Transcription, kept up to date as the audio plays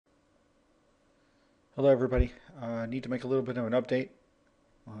Hello everybody. I need to make a little bit of an update.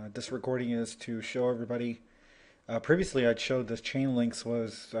 This recording is to show everybody. Previously I'd showed this chain links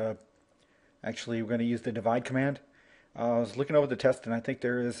was actually we're going to use the divide command. I was looking over the test and I think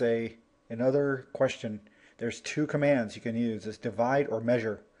there is another question. There's two commands you can use. It's divide or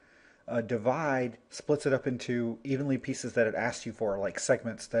measure. Divide splits it up into evenly pieces that it asks you for, like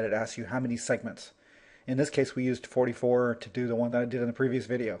segments that it asks you how many segments. In this case we used 44 to do the one that I did in the previous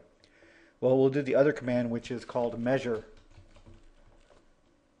video. Well, we'll do the other command, which is called measure.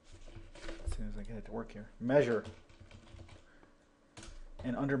 As soon as I get it to work here. Measure.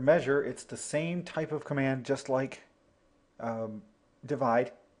 And under measure, it's the same type of command, just like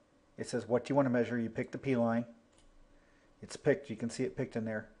divide. It says, what do you want to measure? You pick the P line. It's picked. You can see it picked in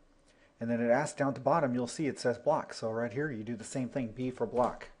there. And then it asks down at the bottom, you'll see it says block. So right here, you do the same thing, B for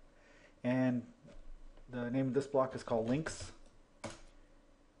block. And the name of this block is called links.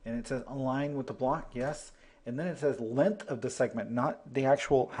 And it says align with the block, yes. And then it says length of the segment, not the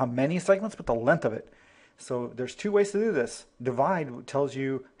actual how many segments, but the length of it. So there's two ways to do this. Divide tells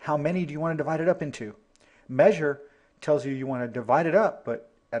you how many do you want to divide it up into. Measure tells you want to divide it up,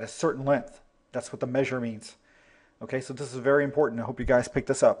 but at a certain length. That's what the measure means. Okay, so this is very important. I hope you guys pick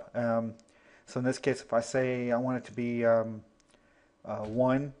this up. So in this case, if I say I want it to be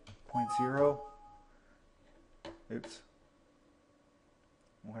 1.0, oops.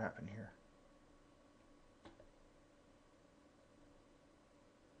 What happened here?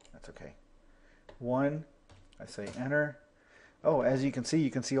 That's okay. I say enter. Oh, as you can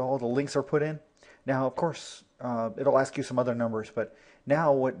see all the links are put in. Now, of course, it'll ask you some other numbers, but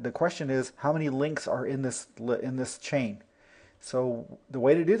now what the question is, how many links are in this chain? So the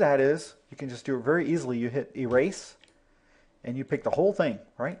way to do that is you can just do it very easily. You hit erase, and you pick the whole thing,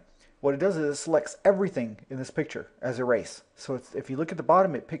 right? What it does is it selects everything in this picture as erase. So if you look at the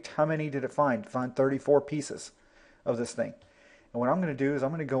bottom, it picked how many did it find? It found 34 pieces of this thing. And what I'm going to do is I'm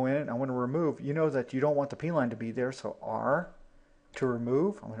going to go in and I'm going to remove. You know that you don't want the P line to be there, so R to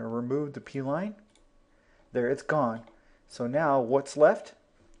remove. I'm going to remove the P line. There, it's gone. So now what's left?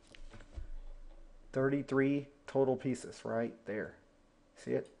 33 total pieces right there.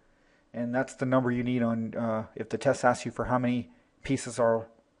 See it? And that's the number you need on if the test asks you for how many pieces are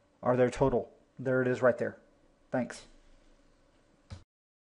there total. There it is right there. Thanks.